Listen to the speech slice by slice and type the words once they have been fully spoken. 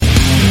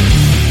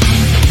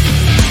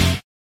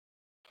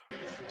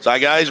So, hi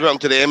guys, welcome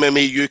to the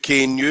MMA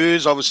UK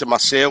news. Obviously,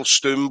 myself,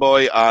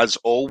 Stoomboy, as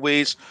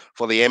always,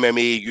 for the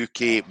MMA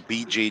UK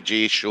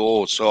BJJ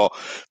show. So,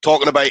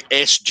 talking about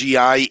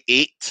SGI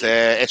 8.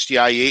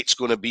 SGI 8 is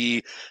going to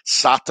be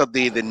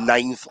Saturday, the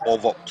 9th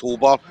of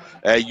October.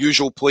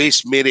 Usual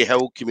place,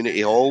 Maryhill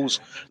Community Halls.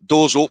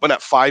 Doors open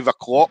at 5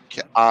 o'clock,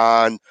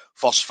 and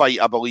first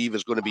fight, I believe,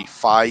 is going to be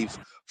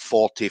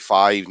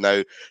 5:45.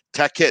 Now,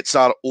 tickets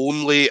are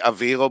only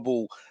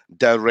available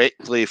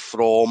directly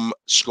from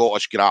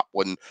Scottish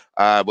Grappling,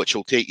 which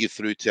will take you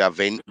through to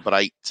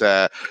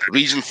Eventbrite.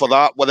 Reason for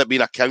that, with it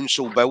being a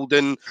council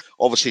building,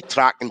 obviously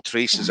track and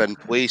trace is in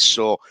place,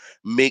 so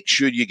make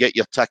sure you get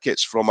your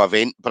tickets from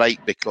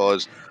Eventbrite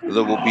because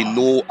there will be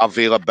no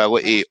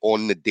availability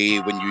on the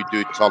day when you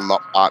do turn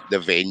up at the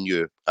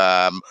venue.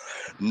 Now,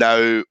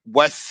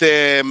 with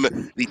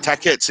the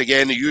tickets,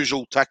 again, the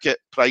usual ticket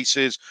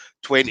prices,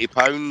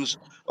 £20.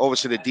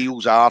 Obviously, the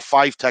deals are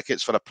 5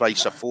 tickets for the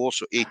price of 4,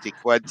 so 80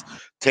 quid,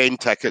 10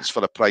 tickets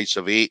for the price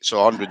of 8,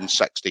 so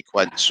 160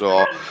 quid.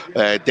 So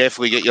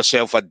definitely get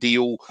yourself a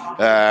deal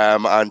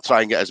and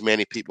try and get as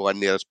many people in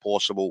there as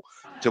possible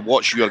to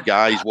watch your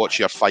guys, watch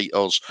your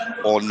fighters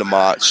on the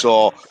mat.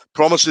 So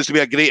promises to be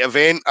a great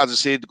event. As I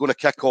said, going to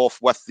kick off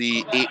with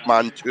the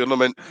 8-man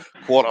tournament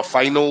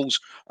quarterfinals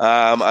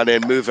and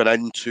then moving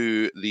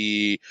into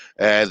the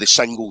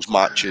singles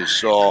matches.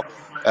 So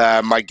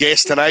my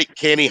guest tonight,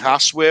 Kenny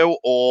Haswell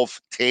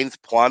of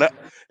 10th Planet,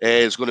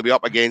 is going to be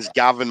up against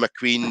Gavin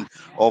McQueen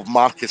of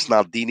Marcus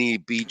Nardini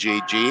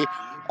BJJ.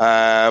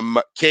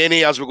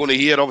 Kenny, as we're going to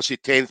hear, obviously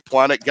 10th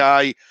Planet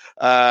guy.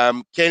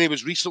 Kenny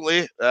was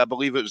recently, I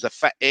believe it was the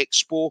Fit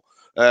Expo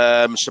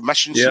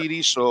submission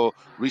series, so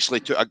recently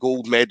took a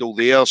gold medal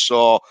there.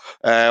 So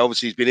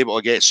obviously he's been able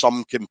to get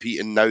some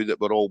competing now that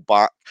we're all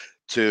back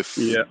to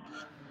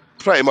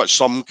pretty much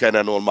some kind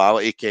of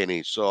normality,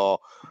 Kenny.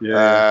 So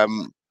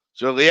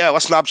So yeah,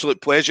 it's an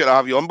absolute pleasure to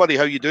have you on, buddy.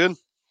 How you doing?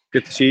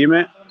 Good to see you,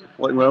 mate.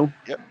 Looking well.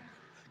 Yep.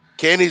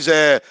 Kenny's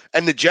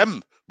in the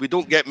gym. We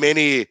don't get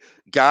many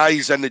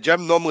guys in the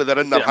gym. Normally they're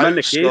in their house. I'm in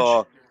the cage.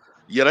 So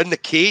you're in the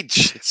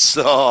cage.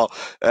 So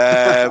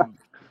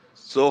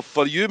so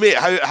for you, mate,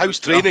 how's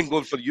training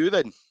going for you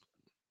then?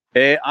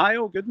 Aye,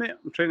 all good, mate.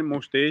 I'm training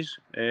most days.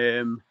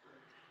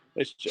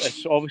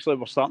 It's obviously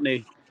we're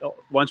starting to,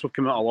 once we've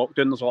come out of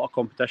lockdown, there's a lot of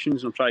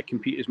competitions, and I'm trying to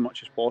compete as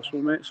much as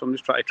possible, mate. So I'm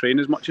just trying to train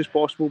as much as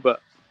possible,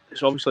 but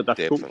it's obviously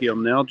difficult here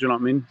and there. Do you know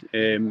what I mean?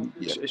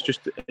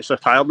 It's a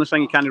tiredness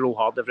thing. You can't roll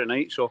hard every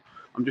night, so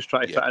I'm just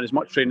trying to fit in as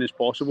much training as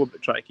possible,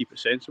 but try to keep it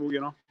sensible,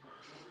 you know.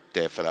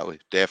 Definitely.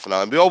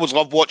 And we always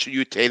love watching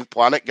you 10th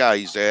Planet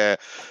guys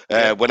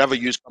whenever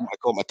you come to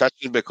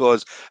competition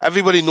because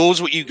everybody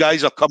knows what you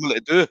guys are coming to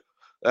do,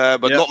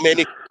 but not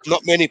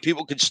many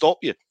people can stop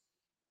you.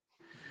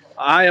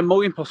 I am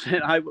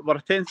 1,000,000%. We're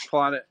a 10th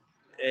Planet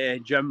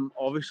gym,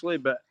 obviously,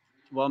 but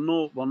we're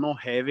no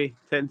heavy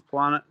 10th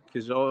Planet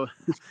because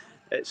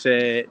it's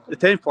the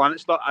 10th Planet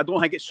stuff. I don't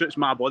think it suits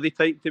my body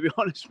type, to be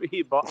honest with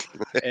you, but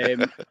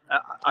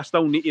I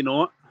still need to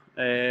know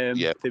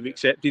it to be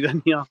accepted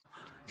in here.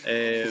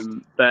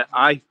 But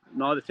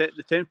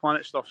the 10th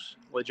Planet stuff's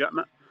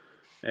legitimate.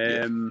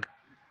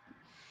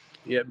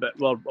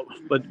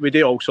 But we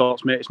do all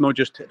sorts, mate. It's not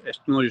just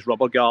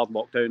rubber guard,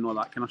 lockdown, all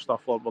that kind of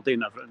stuff. We're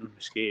doing everything: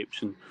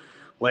 escapes and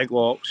leg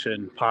locks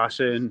and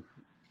passing,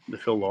 the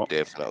full lot.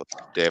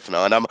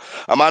 Definitely. And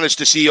I managed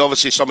to see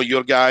obviously some of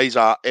your guys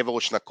at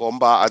Evolution of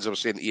Combat, as I was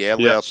saying to you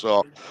earlier.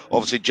 So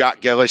obviously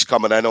Jack Gillis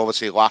coming in,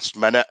 obviously last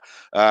minute,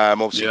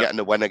 getting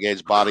the win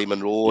against Barry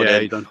Monroe,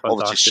 and then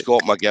obviously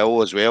Scott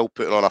McGill as well,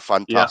 putting on a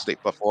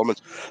fantastic performance.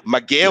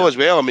 Miguel as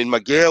well. I mean,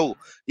 Miguel,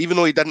 even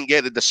though he didn't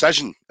get the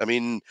decision, I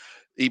mean,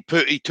 he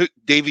took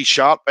Davy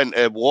Sharp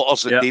into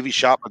waters that Davy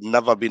Sharp had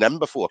never been in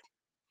before.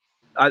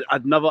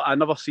 I'd never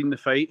seen the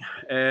fight.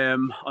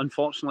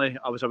 Unfortunately,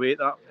 I was away at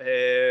that.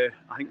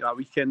 I think that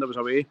weekend I was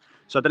away,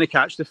 so I didn't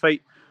catch the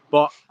fight.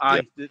 But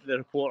the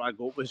report I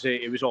got was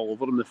it was all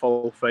over him the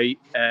full fight,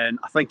 and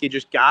I think he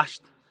just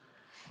gassed.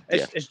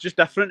 It's just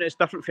different. It's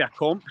different for a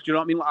comp. Do you know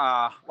what I mean?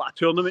 Like a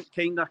tournament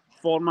kind of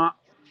format.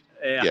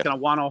 A kind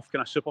of one-off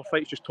kind of super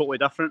fight. It's just totally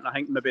different. I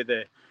think maybe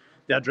the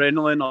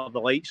adrenaline or the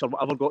lights or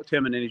whatever got to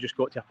him, and then he just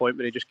got to a point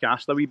where he just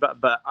gassed a wee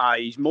bit. But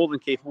he's more than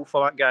capable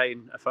for that guy.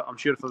 And I'm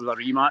sure if it was a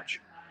rematch,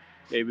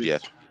 he would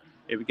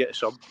get a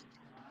sub.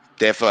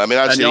 Definitely.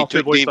 I mean, the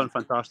two boys done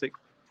fantastic.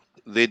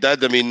 They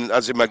did. I mean,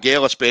 as in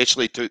Miguel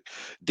especially took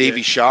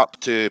Davy Sharp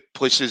to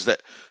places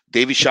that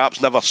Davy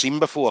Sharp's never seen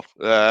before.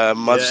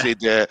 And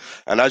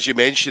as you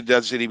mentioned,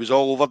 he was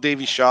all over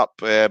Davy Sharp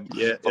for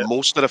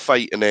most of the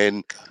fight, and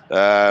then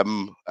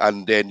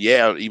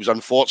he was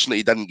unfortunate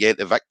he didn't get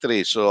the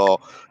victory. So,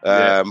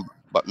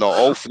 but no,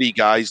 all three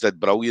guys did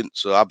brilliant.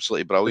 So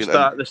absolutely brilliant.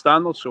 The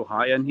standard's so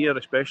high in here,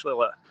 especially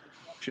like.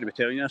 Shouldn't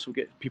be telling you this. We'll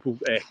get people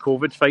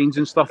COVID fines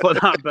and stuff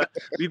like that. But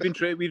we've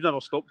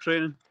never stopped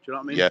training. Do you know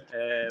what I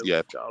mean?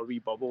 We've got a wee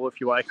bubble, if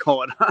you want to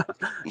call it that.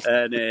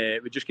 And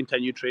we just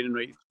continued training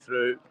right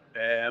through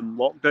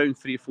lockdown,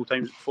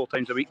 4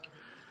 times a week.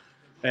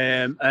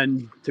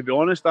 And to be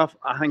honest, I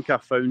think I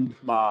found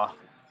my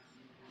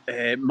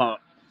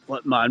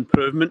my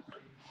improvement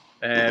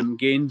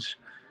gains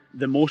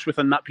the most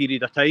within that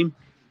period of time.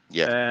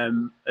 Yeah.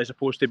 As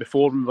opposed to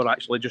before when we were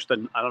actually just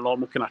in a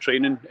normal kind of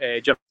training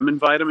gym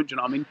environment. Do you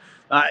know what I mean?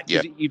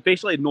 Yeah. You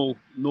basically had no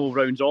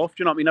rounds off.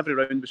 Do you know what I mean? Every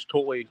round was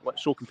totally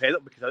so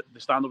competitive because the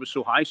standard was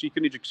so high. So you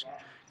couldn't just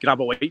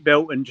grab a white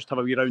belt and just have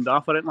a wee round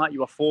after it. Like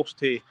you were forced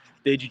to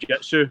do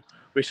jiu-jitsu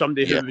with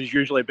somebody who was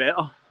usually better.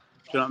 Do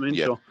you know what I mean?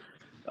 Yeah. So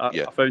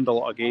I found a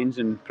lot of gains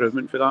and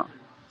improvement for that.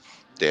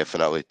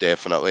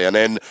 Definitely. And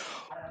then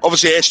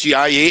obviously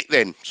SGI 8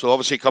 then. So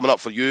obviously coming up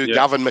for you,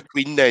 Gavin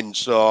McQueen then.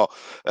 So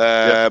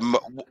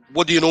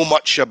what do you know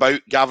much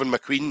about Gavin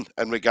McQueen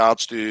in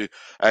regards to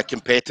a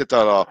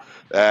competitor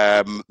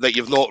that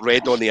you've not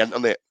read on the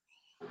internet?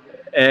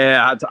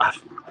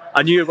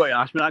 I knew you were going to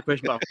ask me that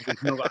question, but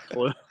I've not got a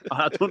clue.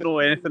 I don't know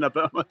anything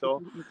about him at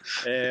all.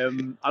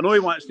 I know he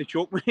wants to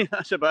choke me.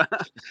 That's about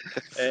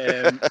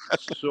it.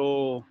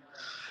 So,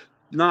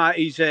 nah,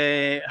 he's.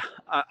 I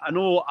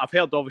know. I've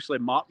heard obviously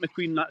Mark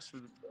McQueen.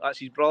 That's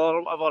his brother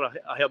or whatever.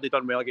 I heard he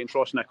done well against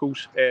Ross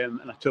Nichols in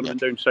a tournament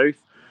down south.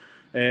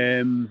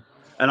 And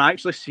I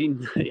actually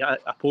seen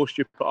a post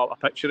you put up a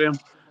picture of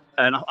him,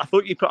 and I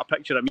thought you put a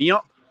picture of me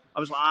up. I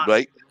was like,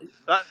 right.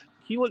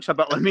 He looks a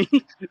bit like me,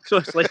 so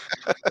it's like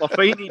we're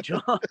fighting each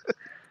other.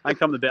 I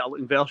think I'm the better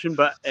looking version,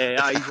 but he's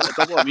a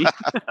double of me.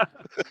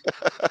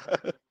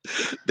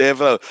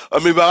 Definitely. I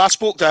mean, when I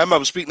spoke to him, I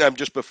was speaking to him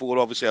just before,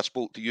 obviously, I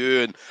spoke to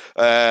you, and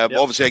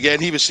obviously,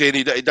 again, he was saying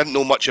he didn't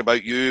know much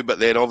about you, but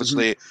then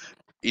obviously,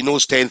 he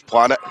knows 10th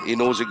Planet. He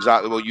knows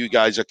exactly what you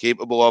guys are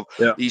capable of.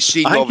 Yeah. He's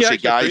seen, obviously,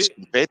 guys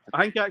compete.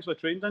 I think he actually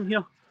trained in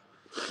here.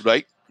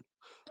 Right.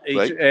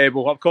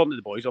 Well, according to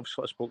the boys,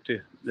 obviously I spoke to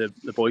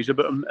the boys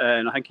about him,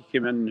 and I think he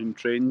came in and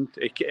trained.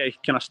 He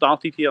kind of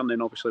started here, and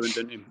then obviously went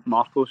down to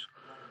Marcos.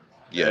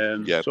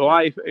 So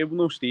he'll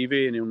know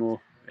Stevie, and he'll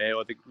know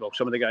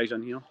some of the guys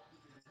in here.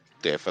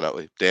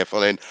 Definitely.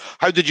 And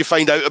how did you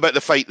find out about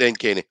the fight then,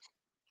 Kenny?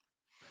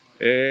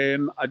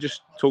 I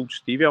just told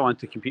Stevie I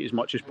wanted to compete as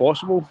much as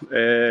possible.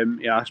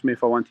 He asked me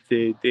if I wanted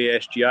to do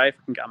SGI, if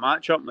I can get a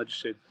match up, and I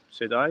just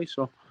said aye.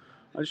 So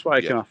I just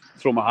want to kind of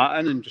throw my hat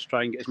in and just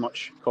try and get as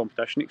much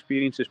competition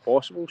experience as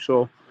possible.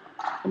 So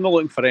I'm not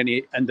looking for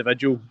any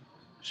individual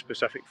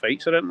specific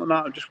fights or anything like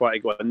that. I just want to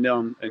go in there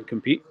and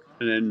compete,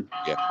 and then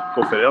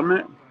go for there,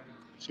 mate.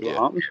 See what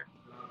happens.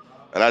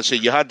 And I'd say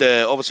you had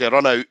obviously a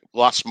run out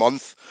last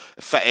month,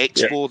 Fit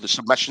Expo, the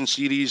submission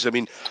series. I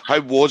mean, how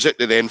was it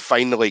to then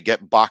finally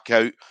get back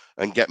out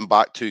and getting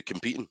back to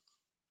competing?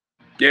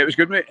 Yeah, it was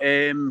good, mate.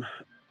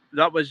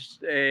 That was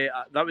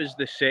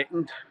the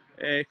second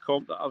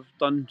comp that I've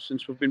done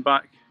since we've been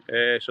back.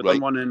 So I've done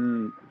one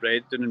in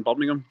Redden in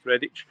Birmingham,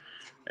 Redditch,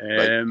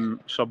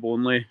 sub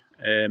only,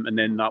 and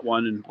then that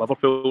one in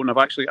Liverpool. And I've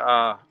actually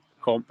got a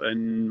comp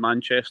in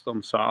Manchester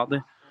on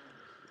Saturday.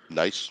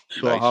 Nice.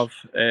 So I have,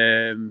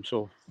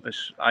 so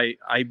it's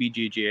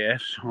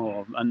IBJJF,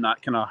 so I'm in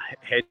that kind of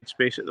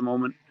headspace at the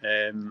moment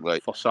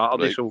for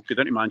Saturday. So go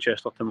down to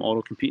Manchester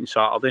tomorrow, competing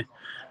Saturday,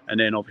 and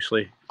then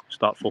obviously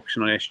start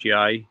focusing on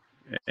SGI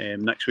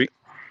next week.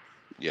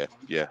 Yeah.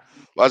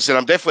 Well, as I said,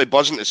 I'm definitely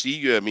buzzing to see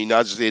you. I mean,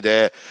 as I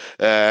said,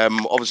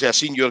 obviously I've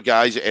seen your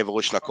guys at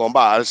Evolution of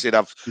Combat. As I said,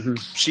 I've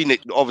seen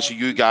it. Obviously,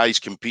 you guys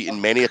competing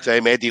many a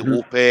time. Eddie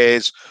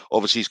Lopez,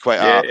 obviously, he's quite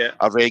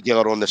a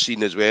regular on the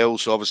scene as well.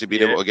 So obviously,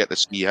 being able to get to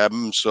see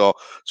him. So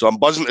I'm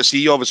buzzing to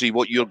see obviously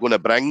what you're going to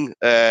bring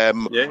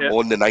on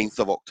the 9th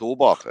of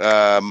October.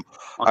 I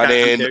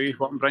can't tell you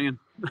what I'm bringing.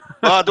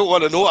 I don't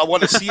want to know. I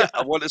want to see it.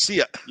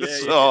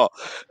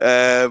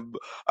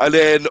 And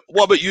then,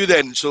 what about you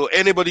then? So,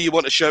 anybody you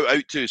want to shout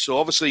out to? So,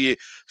 obviously,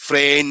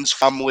 friends,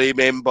 family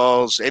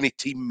members, any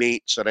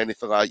teammates or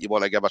anything like that you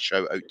want to give a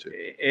shout out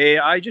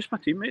to? Just my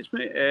teammates,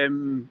 mate.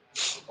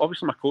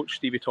 Obviously, my coach,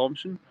 Stevie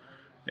Thompson.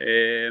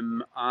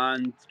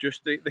 And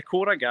just the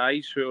core of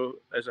guys who,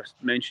 as I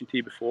mentioned to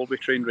you before, we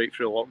trained right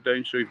through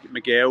lockdown. So, you've got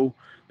Miguel,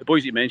 the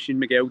boys you mentioned,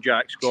 Miguel,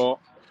 Jack Scott.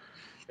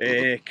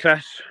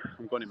 Chris,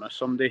 I'm going to miss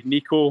somebody.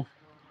 Nico,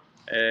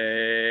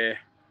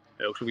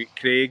 also got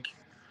Craig,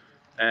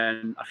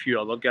 and a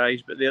few other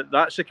guys. But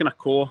that's the kind of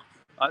core.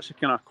 That's the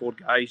kind of core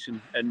guys,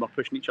 and we're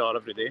pushing each other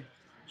every day.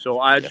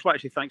 So I just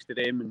want to say thanks to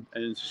them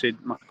and said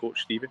my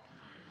coach Stevie.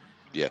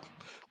 Yeah.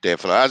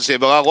 Definitely. I'd say,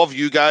 well, I love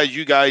you guys.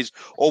 You guys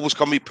always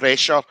come with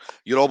pressure.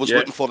 You're always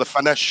looking for the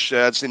finish.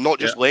 I'd say not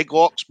just leg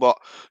locks, but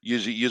you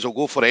will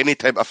go for any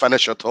type of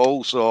finish at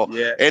all. So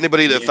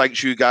anybody that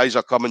thinks you guys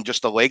are coming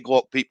just to leg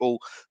lock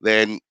people,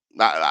 then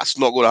that's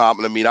not going to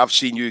happen. I mean, I've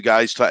seen you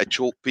guys try to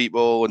choke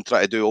people and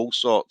try to do all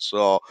sorts.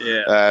 So,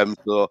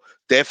 so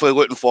definitely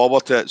looking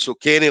forward to it. So,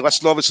 Kenny,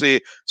 listen,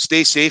 obviously,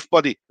 stay safe,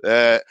 buddy.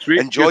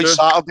 Enjoy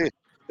Saturday.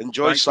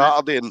 Enjoy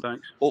Saturday,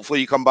 and hopefully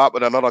you come back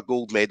with another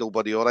gold medal,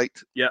 buddy. All right?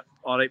 Yeah.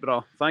 All right,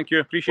 bro. Thank you.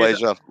 Appreciate it.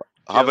 Pleasure.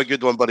 Have a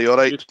good one, buddy. All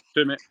right? You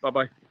too, mate.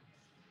 Bye-bye.